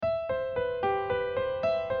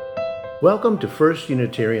Welcome to First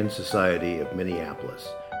Unitarian Society of Minneapolis,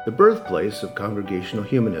 the birthplace of Congregational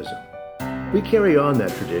Humanism. We carry on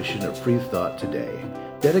that tradition of free thought today,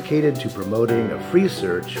 dedicated to promoting a free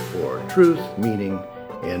search for truth, meaning,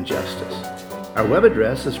 and justice. Our web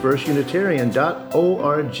address is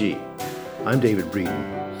firstunitarian.org. I'm David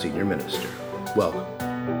Breeden, Senior Minister. Welcome.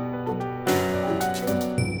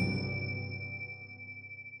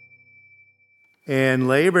 And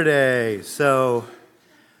Labor Day, so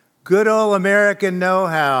good old American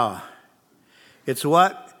know-how. It's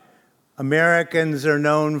what Americans are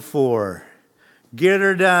known for. Get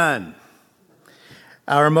her done.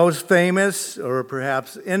 Our most famous, or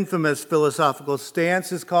perhaps infamous, philosophical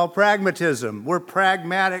stance is called pragmatism. We're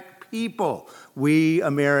pragmatic people. We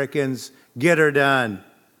Americans get her done.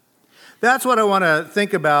 That's what I want to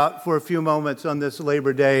think about for a few moments on this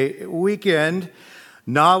Labor Day weekend.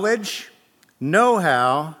 Knowledge,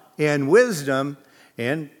 know-how, and wisdom,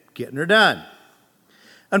 and getting her done.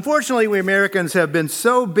 Unfortunately, we Americans have been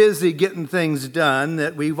so busy getting things done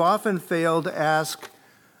that we've often failed to ask,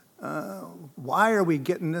 why are we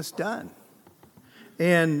getting this done?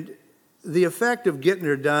 And the effect of getting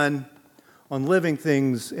her done on living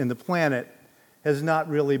things in the planet has not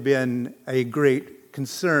really been a great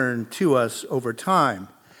concern to us over time.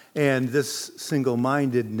 And this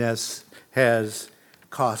single-mindedness has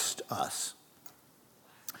cost us.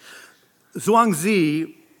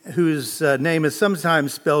 Zhuangzi, whose name is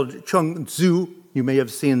sometimes spelled Chuangzi, you may have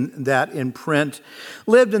seen that in print,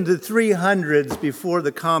 lived in the 300s before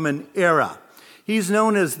the Common Era. He's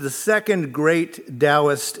known as the second great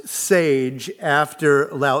Taoist sage after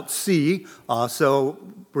Lao Tzu, also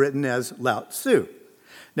written as Lao Tzu.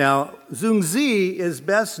 Now, Zhuangzi is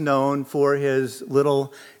best known for his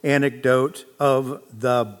little anecdote of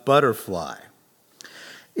the butterfly.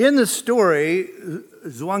 In the story,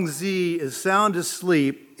 Zhuangzi is sound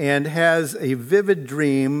asleep and has a vivid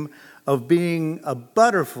dream of being a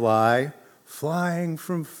butterfly flying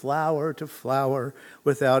from flower to flower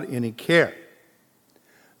without any care.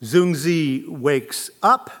 Zhuangzi wakes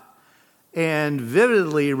up and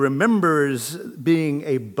vividly remembers being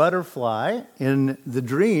a butterfly in the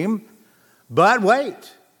dream. But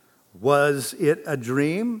wait, was it a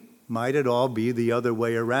dream? Might it all be the other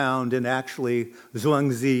way around? And actually,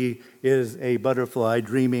 Zhuangzi is a butterfly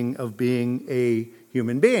dreaming of being a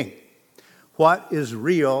human being. What is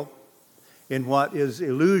real and what is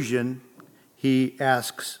illusion, he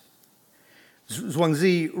asks.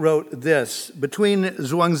 Zhuangzi wrote this: between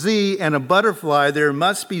Zhuangzi and a butterfly, there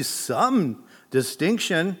must be some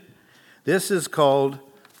distinction. This is called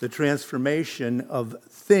the transformation of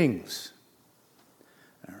things.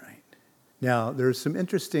 Now, there's some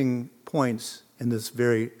interesting points in this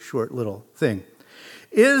very short little thing.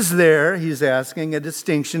 Is there, he's asking, a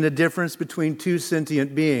distinction, a difference between two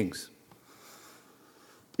sentient beings?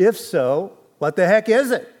 If so, what the heck is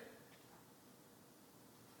it?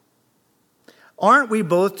 Aren't we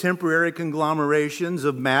both temporary conglomerations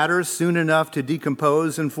of matter soon enough to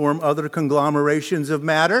decompose and form other conglomerations of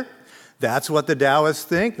matter? That's what the Taoists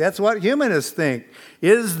think. That's what humanists think.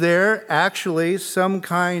 Is there actually some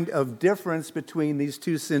kind of difference between these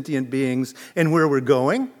two sentient beings and where we're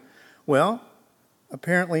going? Well,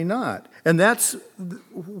 apparently not. And that's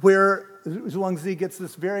where Zhuangzi gets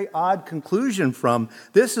this very odd conclusion from.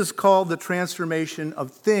 This is called the transformation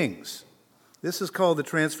of things. This is called the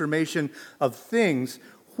transformation of things,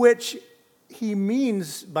 which he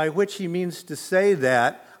means to say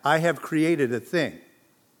that I have created a thing.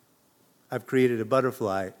 I've created a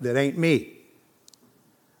butterfly that ain't me.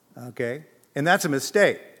 Okay? And that's a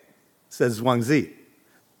mistake, says Zhuangzi.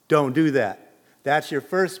 Don't do that. That's your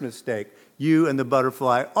first mistake. You and the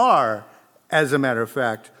butterfly are, as a matter of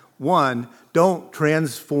fact, one. Don't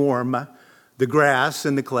transform the grass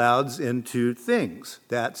and the clouds into things.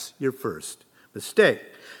 That's your first mistake.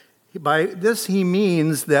 By this, he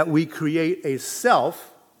means that we create a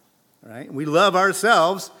self, right? We love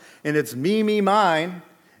ourselves, and it's me, me, mine.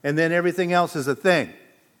 And then everything else is a thing.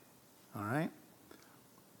 All right?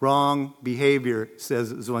 Wrong behavior,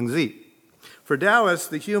 says Zhuangzi. For Taoists,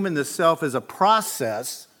 the human, the self, is a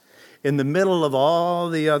process in the middle of all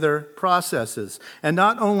the other processes. And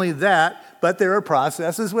not only that, but there are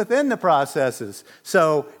processes within the processes.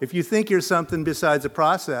 So if you think you're something besides a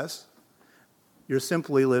process, you're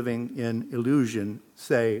simply living in illusion,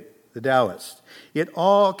 say the Taoists. It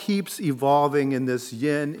all keeps evolving in this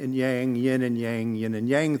yin and yang, yin and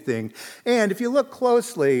yang thing. And if you look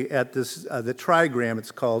closely at this, the trigram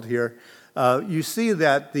it's called here, you see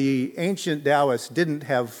that the ancient Taoists didn't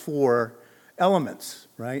have four elements,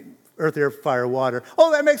 right? earth, air, fire, water.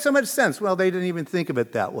 Oh, that makes so much sense. Well, they didn't even think of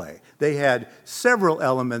it that way. They had several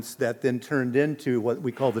elements that then turned into what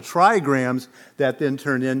we call the trigrams that then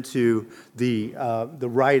turned into the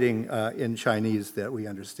writing in Chinese that we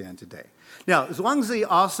understand today. Now, Zhuangzi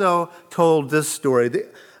also told this story.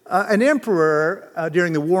 An emperor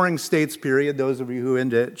during the Warring States period, those of you who are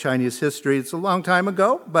into Chinese history, it's a long time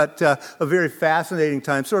ago, but a very fascinating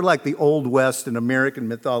time, sort of like the Old West in American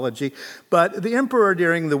mythology. But the emperor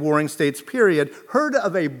during the Warring States period heard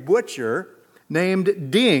of a butcher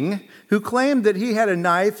named Ding who claimed that he had a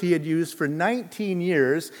knife he had used for 19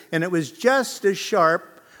 years, and it was just as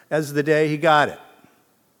sharp as the day he got it.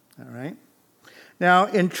 All right? Now,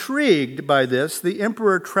 intrigued by this, the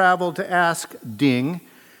emperor traveled to ask Ding.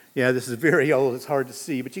 Yeah, this is very old. It's hard to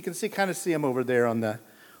see, but you can kind of see him over there on the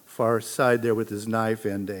far side there with his knife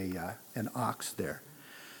and an ox there.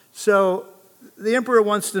 So the emperor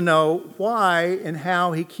wants to know why and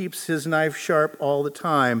how he keeps his knife sharp all the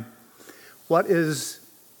time. What is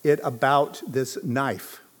it about this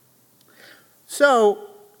knife? So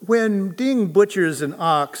when Ding butchers an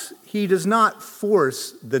ox, he does not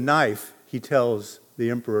force the knife, he tells the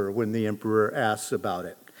emperor when the emperor asks about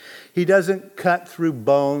it. He doesn't cut through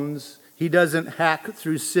bones. He doesn't hack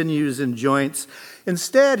through sinews and joints.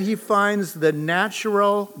 Instead, he finds the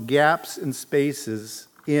natural gaps and spaces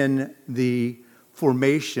in the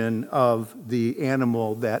formation of the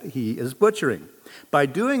animal that he is butchering. By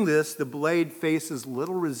doing this, the blade faces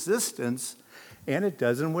little resistance and it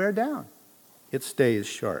doesn't wear down. It stays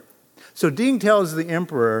sharp. So Ding tells the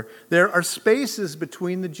emperor there are spaces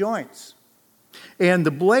between the joints. And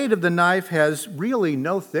the blade of the knife has really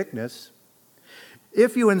no thickness.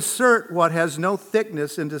 If you insert what has no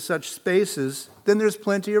thickness into such spaces, then there's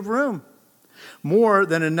plenty of room. More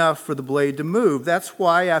than enough for the blade to move. That's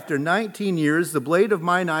why after 19 years, the blade of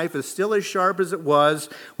my knife is still as sharp as it was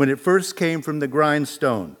when it first came from the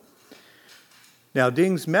grindstone. Now,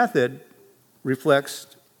 Ding's method reflects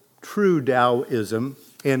true Taoism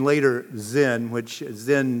and later Zen, which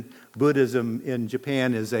Zen Buddhism in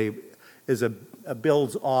Japan is a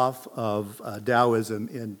builds off of Taoism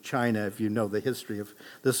in China, if you know the history of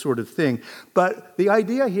this sort of thing. But the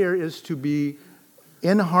idea here is to be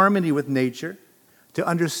in harmony with nature, to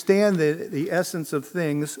understand the essence of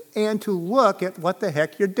things, and to look at what the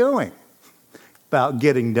heck you're doing about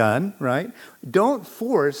getting done, right? Don't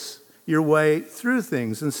force your way through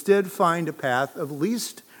things. Instead, find a path of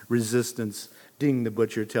least resistance, Ding the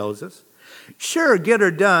butcher tells us. Sure, get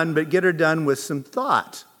her done, but get her done with some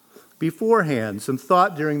thought beforehand, some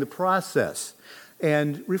thought during the process,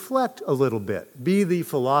 and reflect a little bit. Be the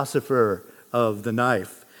philosopher of the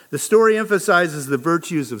knife. The story emphasizes the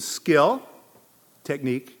virtues of skill,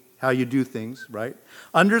 technique, how you do things, right?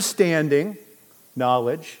 Understanding,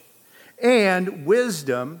 knowledge, and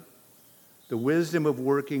wisdom, the wisdom of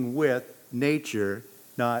working with nature,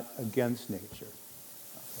 not against nature.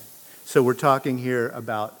 Okay. So we're talking here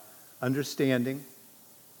about understanding,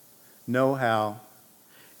 know-how,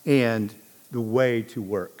 and the way to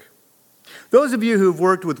work. Those of you who've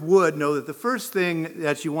worked with wood know that the first thing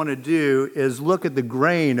that you want to do is look at the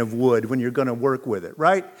grain of wood when you're going to work with it,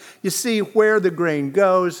 right? You see where the grain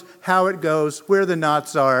goes, how it goes, where the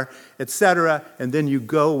knots are, etc., and then you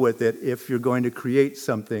go with it if you're going to create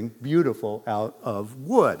something beautiful out of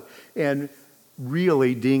wood. And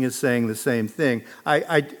really, Ding is saying the same thing.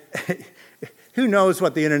 Who knows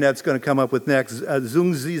what the internet's going to come up with next?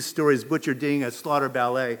 Zhuangzi's stories, Butcher Ding, a slaughter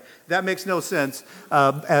ballet. That makes no sense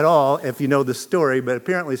at all if you know the story, but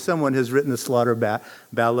apparently someone has written a slaughter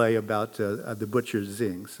ballet about the butcher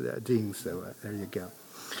Ding, so there you go.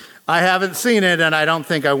 I haven't seen it, and I don't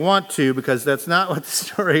think I want to, because that's not what the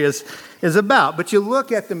story is about. But you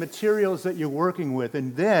look at the materials that you're working with,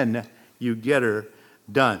 and then you get her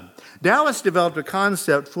done. Taoists developed a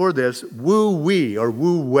concept for this, Wu Wei, or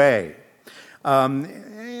Wu Wei.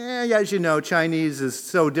 As you know, Chinese is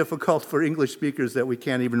so difficult for English speakers that we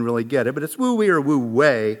can't even really get it, but it's Wu Wei or Wu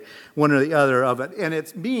Wei, one or the other of it, and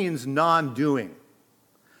it means non-doing,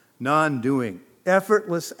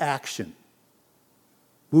 effortless action.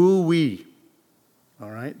 Wu Wei,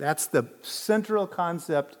 all right? That's the central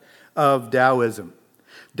concept of Taoism.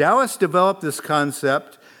 Taoists developed this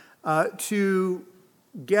concept to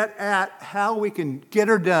get at how we can get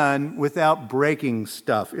her done without breaking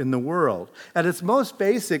stuff in the world. At its most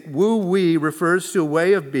basic, Wu Wei refers to a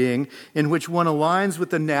way of being in which one aligns with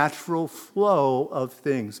the natural flow of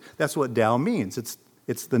things. That's what Tao means.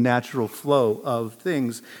 It's the natural flow of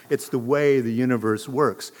things. It's the way the universe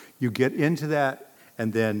works. You get into that,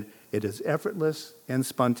 and then it is effortless and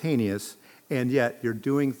spontaneous, and yet you're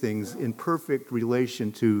doing things in perfect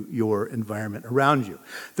relation to your environment around you.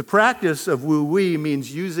 The practice of Wu Wei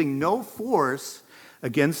means using no force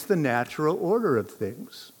against the natural order of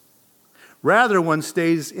things. Rather, one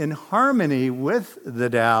stays in harmony with the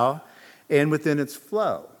Tao and within its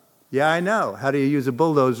flow. Yeah, I know. How do you use a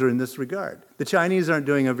bulldozer in this regard? The Chinese aren't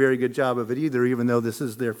doing a very good job of it either, even though this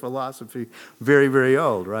is their philosophy, very, very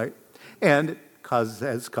old, right? And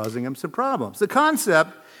it's causing them some problems. The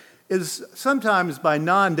concept is sometimes by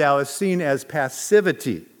non-Taoists seen as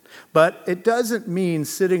passivity, but it doesn't mean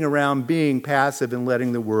sitting around being passive and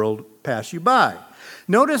letting the world pass you by.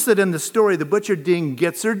 Notice that in the story, the butcher Ding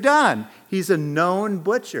gets her done. He's a known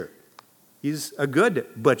butcher. He's a good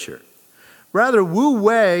butcher. Rather, Wu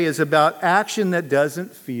Wei is about action that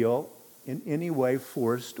doesn't feel in any way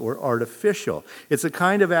forced or artificial. It's a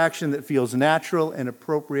kind of action that feels natural and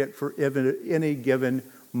appropriate for any given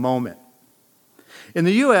moment. In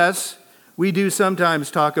the U.S., we do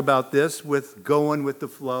sometimes talk about this with going with the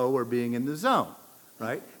flow or being in the zone,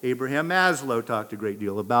 right? Abraham Maslow talked a great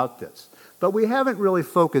deal about this. But we haven't really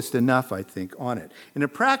focused enough, I think, on it. In a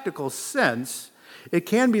practical sense, it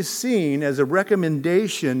can be seen as a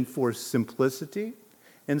recommendation for simplicity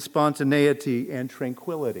and spontaneity and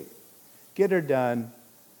tranquility. Get her done,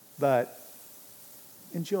 but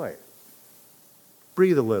enjoy it.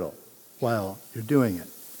 Breathe a little while you're doing it,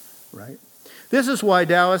 right? This is why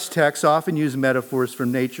Taoist texts often use metaphors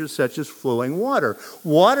from nature such as flowing water.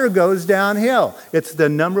 Water goes downhill. It's the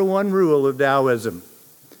number one rule of Taoism.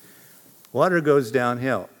 Water goes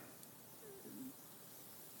downhill.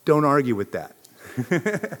 Don't argue with that.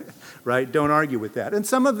 Right? Don't argue with that. And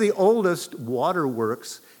some of the oldest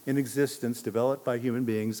waterworks in existence developed by human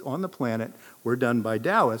beings on the planet were done by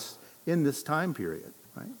Taoists in this time period.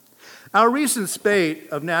 Right? Our recent spate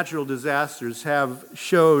of natural disasters have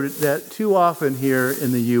showed that too often here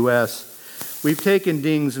in the U.S., we've taken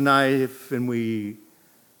Ding's knife and we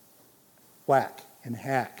whack and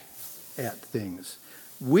hack at things.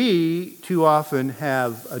 We too often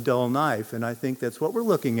have a dull knife, and I think that's what we're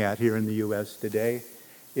looking at here in the U.S. today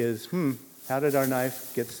is, how did our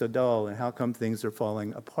knife get so dull, and how come things are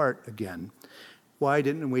falling apart again? Why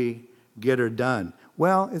didn't we get her done?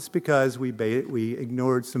 Well, it's because we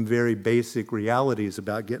ignored some very basic realities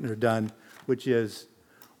about getting her done, which is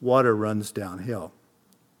water runs downhill.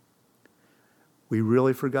 We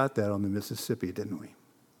really forgot that on the Mississippi, didn't we?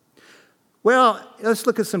 Well, let's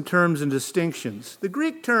look at some terms and distinctions. The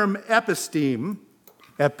Greek term episteme,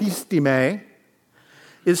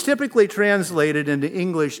 is typically translated into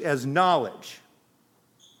English as knowledge.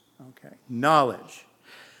 Okay, knowledge.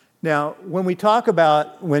 Now, when we talk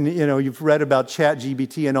about, you've read about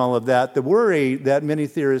ChatGPT and all of that, the worry that many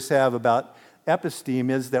theorists have about episteme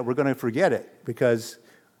is that we're going to forget it because,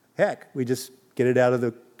 heck, we just get it out of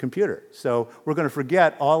the computer. So we're going to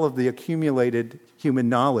forget all of the accumulated human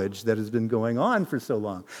knowledge that has been going on for so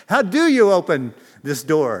long. How do you open this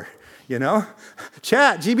door?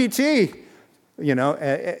 ChatGPT.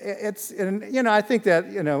 I think that,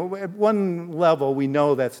 at one level we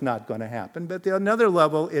know that's not going to happen, but at another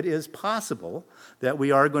level it is possible that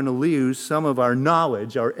we are going to lose some of our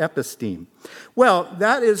knowledge, our episteme. Well,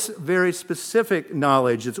 that is very specific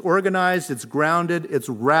knowledge. It's organized, it's grounded, it's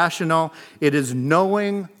rational. It is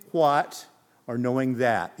knowing what or knowing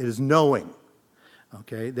that. It is knowing.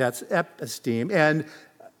 Okay, that's episteme. And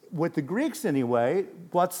with the Greeks anyway,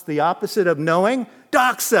 what's the opposite of knowing?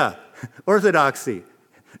 Doxa, orthodoxy,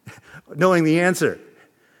 knowing the answer.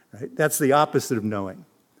 Right? That's the opposite of knowing,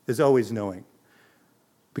 is always knowing.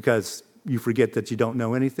 Because you forget that you don't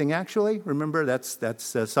know anything actually. Remember, that's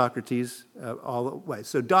Socrates all the way.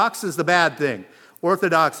 So doxa is the bad thing.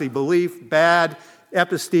 Orthodoxy, belief, bad.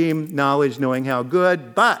 Episteme, knowledge, knowing how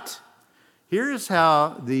good. But here's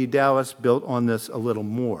how the Taoists built on this a little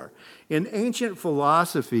more. In ancient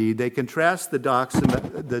philosophy, they contrast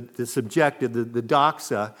the subjective, the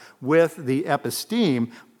doxa, with the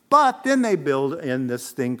episteme, but then they build in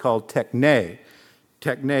this thing called techne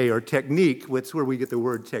or technique, which is where we get the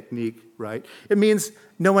word technique, right? It means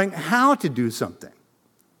knowing how to do something.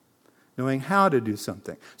 Knowing how to do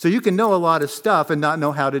something. So you can know a lot of stuff and not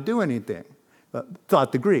know how to do anything,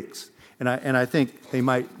 thought the Greeks. And I think they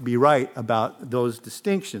might be right about those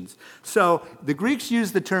distinctions. So the Greeks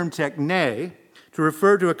used the term techne to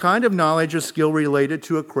refer to a kind of knowledge or skill related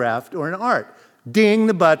to a craft or an art. Ding,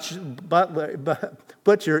 the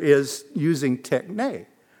butcher, is using techne.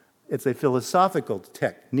 It's a philosophical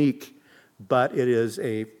technique, but it is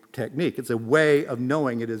a technique. It's a way of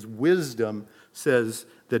knowing. It is wisdom, says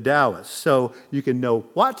the Taoists. So you can know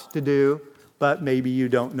what to do, but maybe you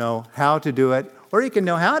don't know how to do it. Or you can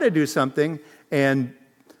know how to do something,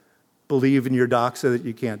 but believe in your doxa that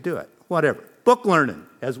you can't do it. Whatever. Book learning,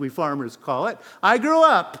 as we farmers call it. I grew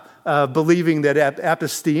up believing that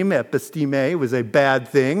episteme was a bad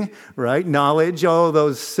thing, right? Knowledge,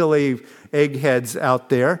 those silly eggheads out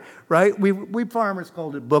there, right? We farmers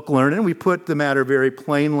called it book learning. We put the matter very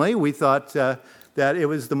plainly. We thought that it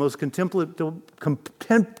was the most contemptible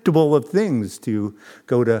of things to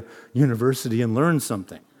go to university and learn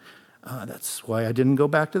something. That's why I didn't go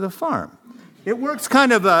back to the farm. It works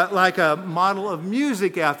kind of like a model of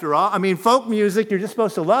music, after all. I mean, folk music, you're just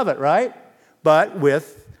supposed to love it, right? But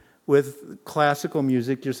with classical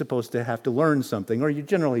music, you're supposed to have to learn something, or you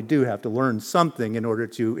generally do have to learn something in order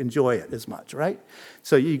to enjoy it as much, right?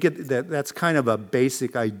 So you get that. That's kind of a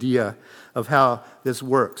basic idea of how this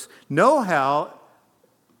works. Know-how,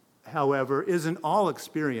 however, isn't all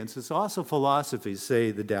experience. It's also philosophy,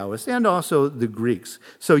 say the Taoists, and also the Greeks.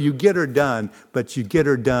 So you get her done, but you get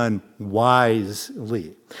her done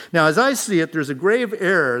wisely. Now, as I see it, there's a grave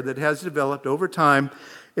error that has developed over time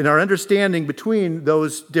in our understanding between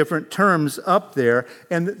those different terms up there,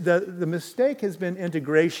 and the mistake has been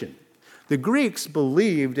integration. The Greeks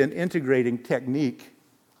believed in integrating technique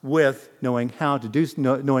with knowing how to do,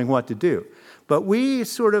 knowing what to do. But we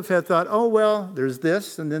sort of have thought, oh, well, there's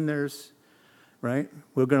this, and then there's, right?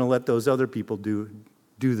 We're going to let those other people do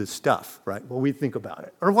the stuff, right? Well, we think about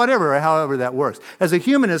it, or whatever, or however that works. As a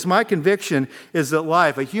humanist, my conviction is that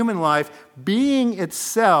a human life, being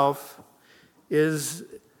itself, is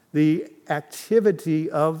the activity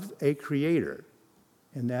of a creator,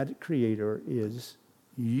 and that creator is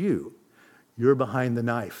you. You're behind the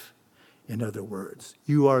knife, in other words.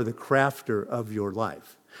 You are the crafter of your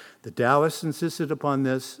life. The Taoists insisted upon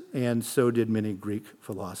this, and so did many Greek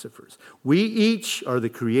philosophers. We each are the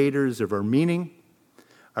creators of our meaning,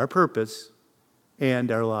 our purpose,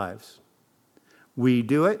 and our lives. We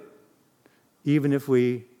do it even if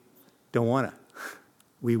we don't want to.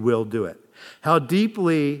 We will do it. How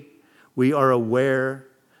deeply we are aware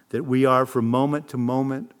that we are from moment to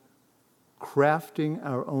moment crafting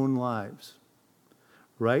our own lives.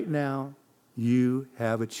 Right now, you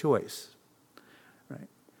have a choice. Right?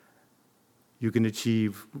 You can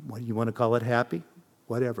achieve, what you want to call it, happy?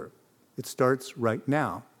 Whatever. It starts right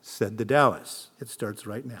now, said the Taoists. It starts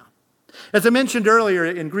right now. As I mentioned earlier,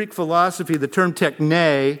 in Greek philosophy, the term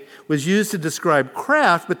techne was used to describe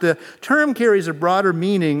craft, but the term carries a broader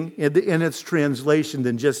meaning in its translation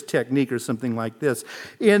than just technique or something like this.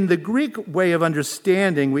 In the Greek way of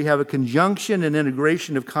understanding, we have a conjunction and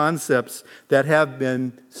integration of concepts that have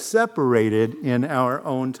been separated in our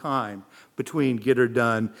own time between get her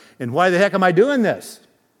done and why the heck am I doing this?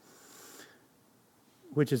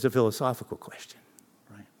 Which is a philosophical question.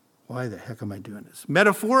 Why the heck am I doing this?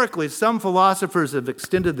 Metaphorically, some philosophers have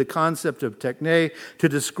extended the concept of techne to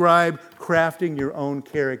describe crafting your own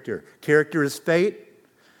character. Character is fate,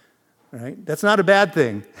 right? That's not a bad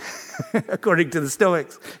thing, according to the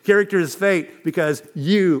Stoics. Character is fate because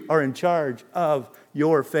you are in charge of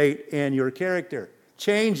your fate and your character.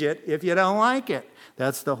 Change it if you don't like it.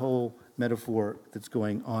 That's the whole metaphor that's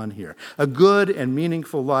going on here. A good and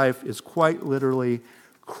meaningful life is quite literally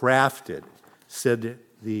crafted, said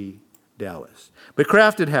the Taoists. But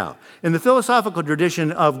crafted how? In the philosophical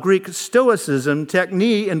tradition of Greek Stoicism,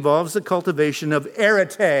 techne involves the cultivation of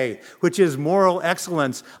arete, which is moral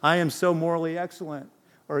excellence. I am so morally excellent.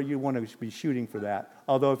 Or you want to be shooting for that.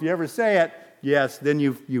 Although if you ever say it, yes, then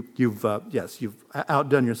you've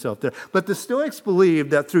outdone yourself there. But the Stoics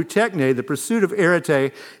believe that through techne, the pursuit of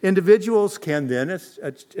arete, individuals can then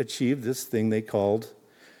achieve this thing they called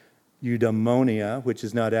eudaimonia, which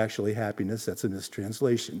is not actually happiness. That's a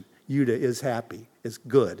mistranslation. Euda is happy, is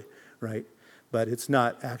good, right? But it's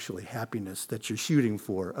not actually happiness that you're shooting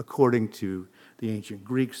for, according to the ancient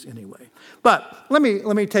Greeks anyway. But let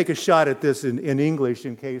me take a shot at this in English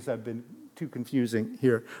in case I've been too confusing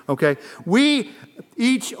here, okay? We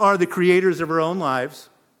each are the creators of our own lives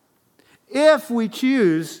if we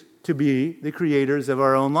choose to be the creators of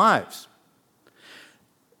our own lives.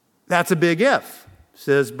 That's a big if,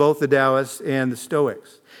 says both the Taoists and the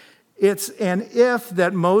Stoics. It's an if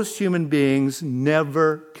that most human beings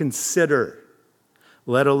never consider,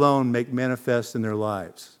 let alone make manifest in their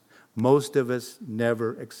lives. Most of us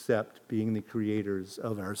never accept being the creators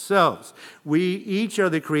of ourselves. We each are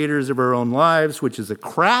the creators of our own lives, which is a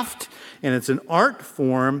craft, and it's an art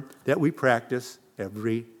form that we practice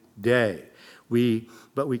every day.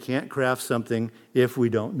 But we can't craft something if we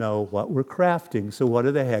don't know what we're crafting. So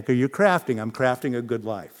what the heck are you crafting? I'm crafting a good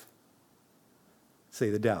life, say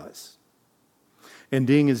the Taoists. And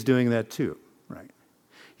Ding is doing that too, right?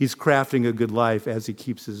 He's crafting a good life as he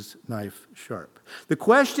keeps his knife sharp. The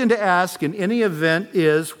question to ask in any event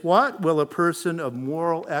is, what will a person of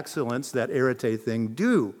moral excellence, that arete thing,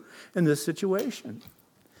 do in this situation?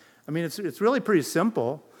 I mean, it's really pretty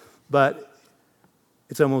simple, but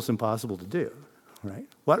it's almost impossible to do, right?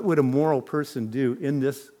 What would a moral person do in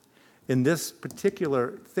this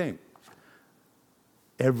particular thing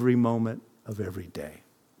every moment of every day?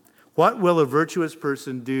 What will a virtuous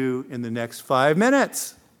person do in the next 5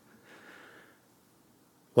 minutes?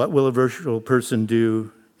 What will a virtuous person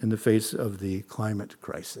do in the face of the climate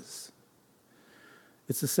crisis?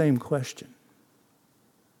 It's the same question,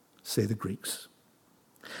 say the Greeks.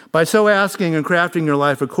 By so asking and crafting your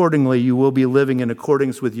life accordingly, you will be living in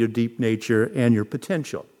accordance with your deep nature and your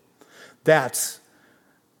potential. That's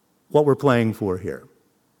what we're playing for here,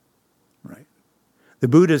 right? The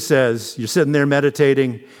Buddha says, you're sitting there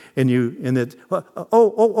meditating, I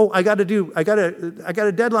got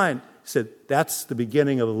a deadline. He said, that's the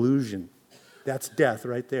beginning of illusion. That's death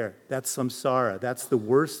right there. That's samsara. That's the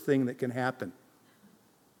worst thing that can happen.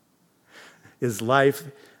 Is life,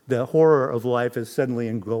 the horror of life has suddenly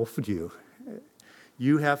engulfed you.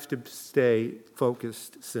 You have to stay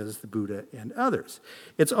focused, says the Buddha and others.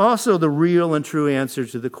 It's also the real and true answer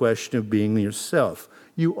to the question of being yourself.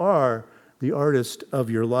 You are the artist of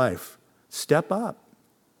your life. Step up,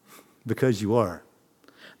 because you are.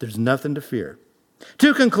 There's nothing to fear.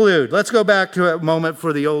 To conclude, let's go back to a moment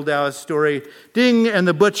for the old Taoist story. Ding and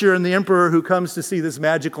the butcher and the emperor who comes to see this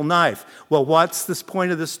magical knife. Well, what's this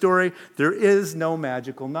point of the story? There is no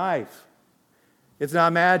magical knife. It's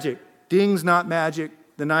not magic. Ding's not magic.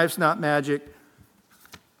 The knife's not magic.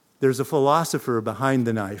 There's a philosopher behind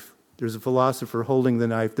the knife. There's a philosopher holding the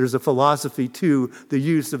knife. There's a philosophy to the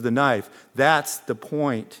use of the knife. That's the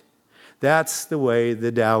point. That's the way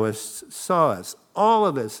the Taoists saw us. All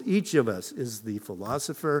of us, each of us, is the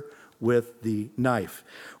philosopher with the knife.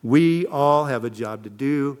 We all have a job to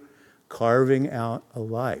do, carving out a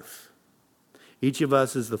life. Each of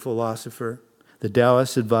us is the philosopher. The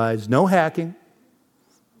Taoists advise no hacking.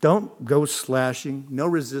 Don't go slashing. No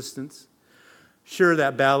resistance. Sure,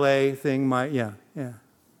 that ballet thing might, yeah.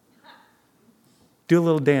 Do a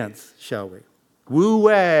little dance, shall we?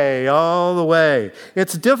 Wu-wei all the way.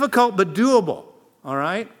 It's difficult but doable, all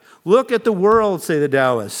right? Look at the world, say the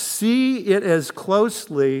Taoists. See it as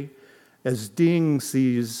closely as Ding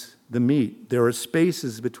sees the meat. There are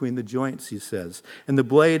spaces between the joints, he says, and the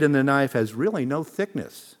blade and the knife has really no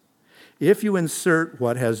thickness. If you insert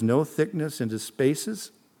what has no thickness into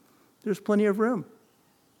spaces, there's plenty of room.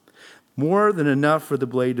 More than enough for the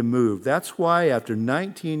blade to move. That's why after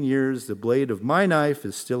 19 years, the blade of my knife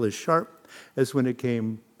is still as sharp as when it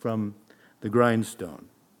came from the grindstone.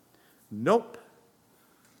 Nope.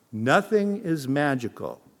 Nothing is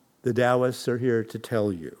magical, the Taoists are here to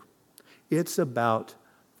tell you. It's about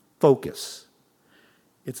focus.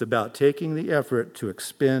 It's about taking the effort to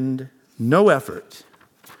expend no effort.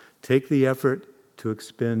 Take the effort to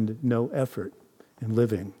expend no effort in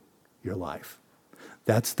living your life.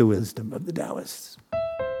 That's the wisdom of the Taoists.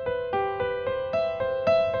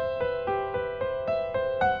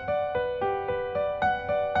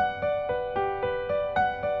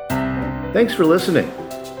 Thanks for listening.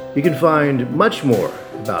 You can find much more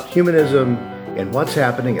about humanism and what's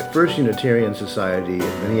happening at First Unitarian Society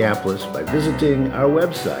in Minneapolis by visiting our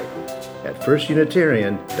website at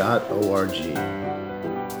firstunitarian.org.